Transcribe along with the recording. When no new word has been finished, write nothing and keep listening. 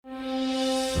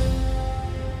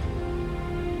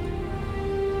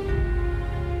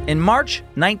In March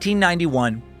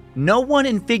 1991, no one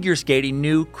in figure skating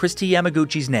knew Kristi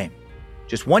Yamaguchi's name.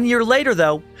 Just 1 year later,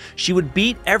 though, she would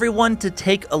beat everyone to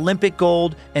take Olympic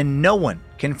gold, and no one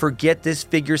can forget this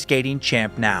figure skating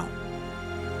champ now.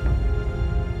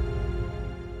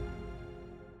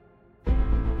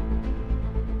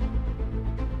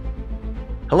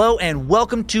 Hello and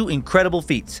welcome to Incredible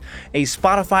Feats, a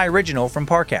Spotify original from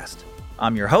Parcast.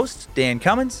 I'm your host, Dan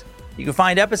Cummins. You can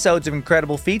find episodes of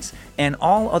Incredible Feats and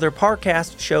all other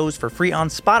Parcast shows for free on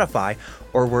Spotify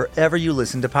or wherever you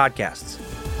listen to podcasts.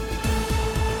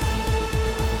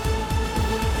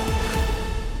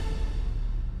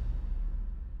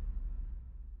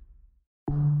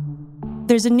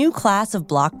 There's a new class of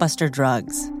blockbuster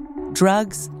drugs.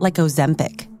 Drugs like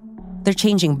Ozempic. They're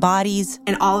changing bodies.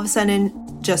 And all of a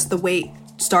sudden, just the weight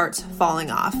starts falling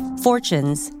off.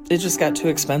 Fortunes. It just got too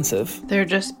expensive. They're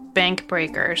just bank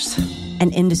breakers.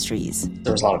 And industries.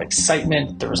 There was a lot of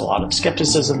excitement. There was a lot of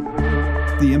skepticism.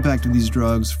 The impact of these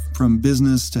drugs from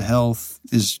business to health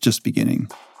is just beginning.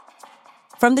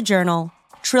 From the Journal,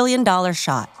 $1 Trillion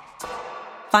Shot.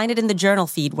 Find it in the Journal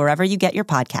feed wherever you get your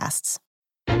podcasts.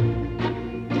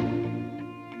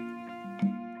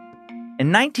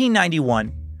 In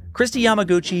 1991, Kristi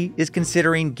Yamaguchi is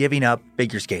considering giving up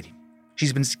figure skating.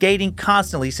 She's been skating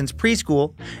constantly since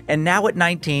preschool, and now at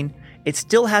 19, it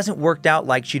still hasn't worked out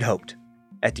like she'd hoped.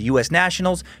 At the U.S.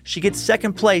 Nationals, she gets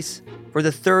second place for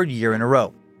the third year in a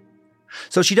row.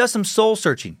 So she does some soul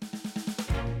searching.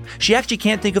 She actually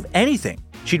can't think of anything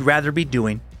she'd rather be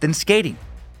doing than skating.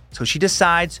 So she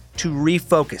decides to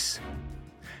refocus.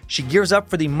 She gears up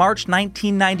for the March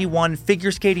 1991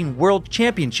 Figure Skating World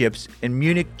Championships in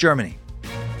Munich, Germany.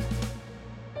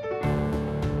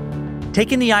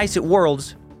 Taking the ice at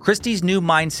Worlds, Kristi's new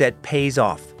mindset pays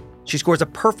off. She scores a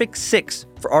perfect 6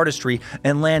 for artistry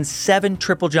and lands 7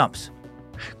 triple jumps.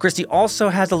 Kristi also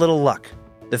has a little luck.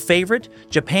 The favorite,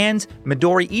 Japan's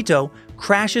Midori Ito,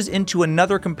 crashes into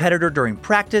another competitor during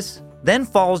practice, then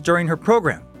falls during her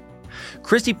program.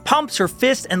 Kristi pumps her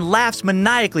fist and laughs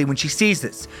maniacally when she sees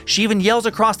this. She even yells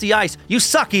across the ice, "You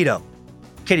suck, Ito!"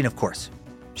 Kidding, of course.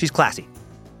 She's classy.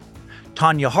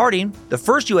 Tonya Harding, the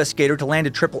first U.S. skater to land a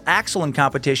triple axel in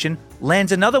competition,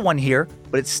 lands another one here,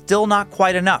 but it's still not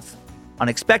quite enough.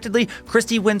 Unexpectedly,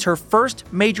 Kristi wins her first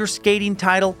major skating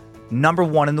title,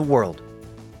 #1 in the world.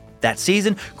 That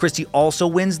season, Kristi also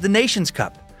wins the Nations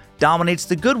Cup, dominates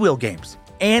the Goodwill Games,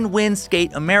 and wins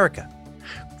Skate America.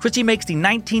 Kristi makes the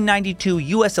 1992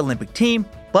 U.S. Olympic team,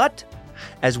 but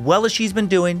as well as she's been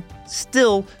doing,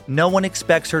 still no one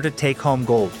expects her to take home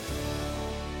gold.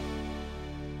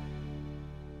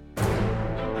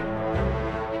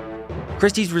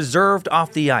 Kristi's reserved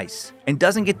off the ice and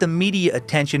doesn't get the media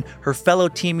attention her fellow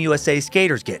Team USA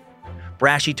skaters get.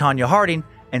 Brashy Tonya Harding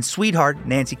and sweetheart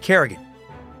Nancy Kerrigan.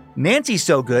 Nancy's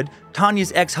so good,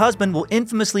 Tonya's ex-husband will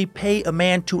infamously pay a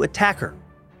man to attack her.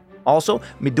 Also,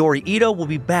 Midori Ito will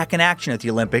be back in action at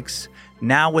the Olympics,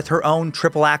 now with her own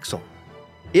triple axel.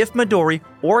 If Midori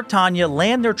or Tonya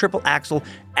land their triple axel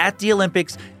at the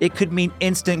Olympics, it could mean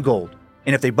instant gold.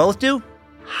 And if they both do,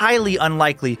 highly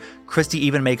unlikely Kristi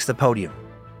even makes the podium.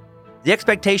 The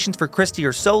expectations for Kristi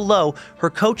are so low, her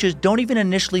coaches don't even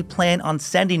initially plan on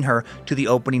sending her to the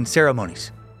opening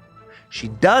ceremonies. She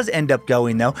does end up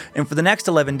going, though, and for the next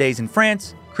 11 days in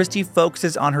France, Kristi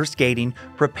focuses on her skating,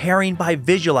 preparing by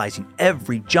visualizing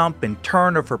every jump and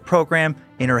turn of her program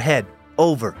in her head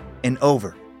over and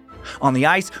over. On the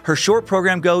ice, her short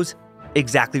program goes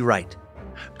exactly right.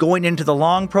 Going into the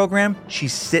long program,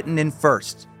 she's sitting in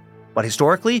first. But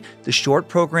historically, the short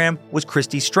program was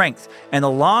Kristi's strength, and the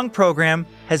long program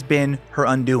has been her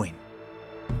undoing.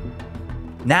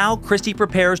 Now, Kristi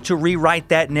prepares to rewrite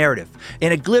that narrative.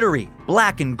 In a glittery,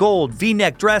 black and gold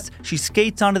V-neck dress, she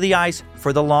skates onto the ice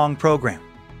for the long program.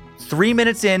 3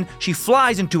 minutes in, she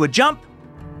flies into a jump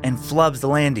and flubs the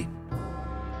landing.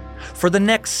 For the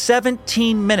next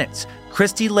 17 minutes,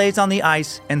 Kristi lays on the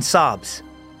ice and sobs.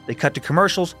 They cut to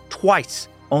commercials twice,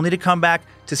 only to come back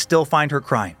to still find her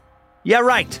crying. Yeah,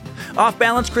 right. Off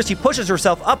balance, Kristi pushes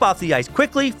herself up off the ice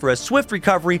quickly for a swift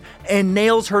recovery and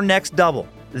nails her next double.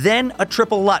 Then a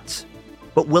triple Lutz.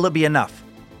 But will it be enough?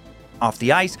 Off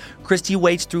the ice, Kristi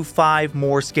waits through 5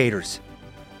 more skaters.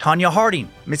 Tonya Harding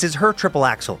misses her triple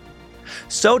axel.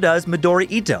 So does Midori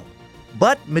Ito.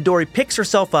 But Midori picks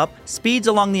herself up, speeds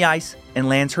along the ice, and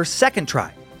lands her second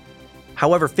try.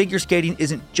 However, figure skating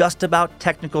isn't just about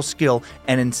technical skill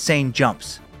and insane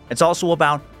jumps. It's also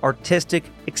about artistic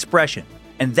expression,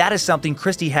 and that is something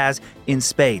Kristi has in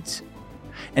spades.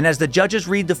 And as the judges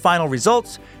read the final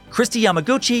results, Kristi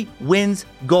Yamaguchi wins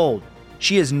gold.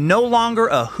 She is no longer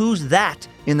a who's that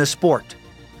in the sport.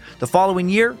 The following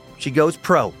year, she goes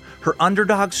pro. Her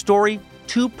underdog story,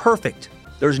 too perfect.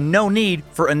 There's no need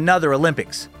for another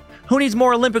Olympics. Who needs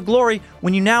more Olympic glory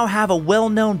when you now have a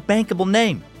well-known, bankable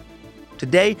name?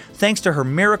 Today, thanks to her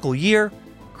miracle year,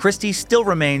 Kristi still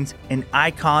remains an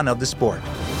icon of the sport.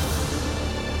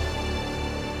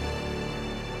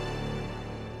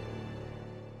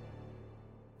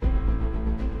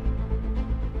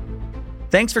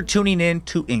 Thanks for tuning in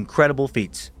to Incredible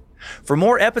Feats. For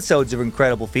more episodes of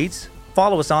Incredible Feats,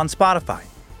 follow us on Spotify.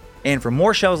 And for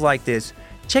more shows like this,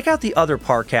 check out the other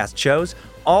Parcast shows,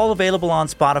 all available on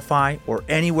Spotify or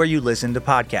anywhere you listen to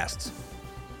podcasts.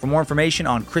 For more information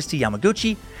on Kristi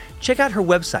Yamaguchi, check out her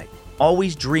website,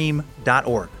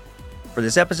 alwaysdream.org. For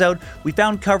this episode, we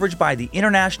found coverage by the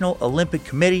International Olympic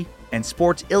Committee and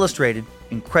Sports Illustrated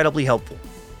incredibly helpful.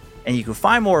 And you can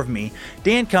find more of me,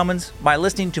 Dan Cummins, by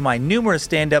listening to my numerous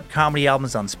stand-up comedy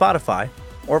albums on Spotify,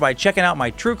 or by checking out my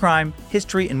true crime,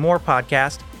 history, and more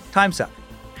podcast, Timesuck,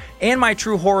 and my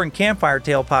true horror and campfire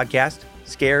tale podcast,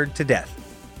 Scared to Death.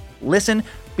 Listen,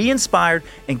 be inspired,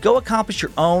 and go accomplish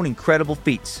your own incredible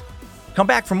feats. Come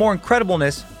back for more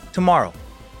incredibleness tomorrow.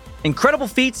 Incredible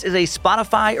Feats is a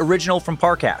Spotify original from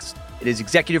Parcast. It is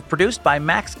executive produced by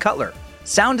Max Cutler.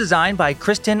 Sound design by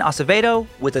Kristen Acevedo,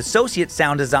 with associate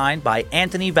sound design by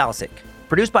Anthony Valsic.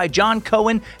 Produced by John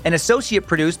Cohen and associate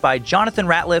produced by Jonathan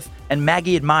Ratliff and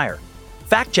Maggie Admire.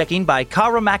 Fact-checking by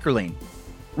Kara Mackerlane.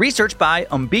 Research by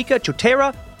Umbika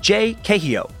Chotera, Jay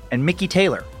Cahio, and Mickey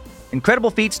Taylor.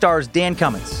 Incredible Feats stars Dan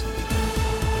Cummins.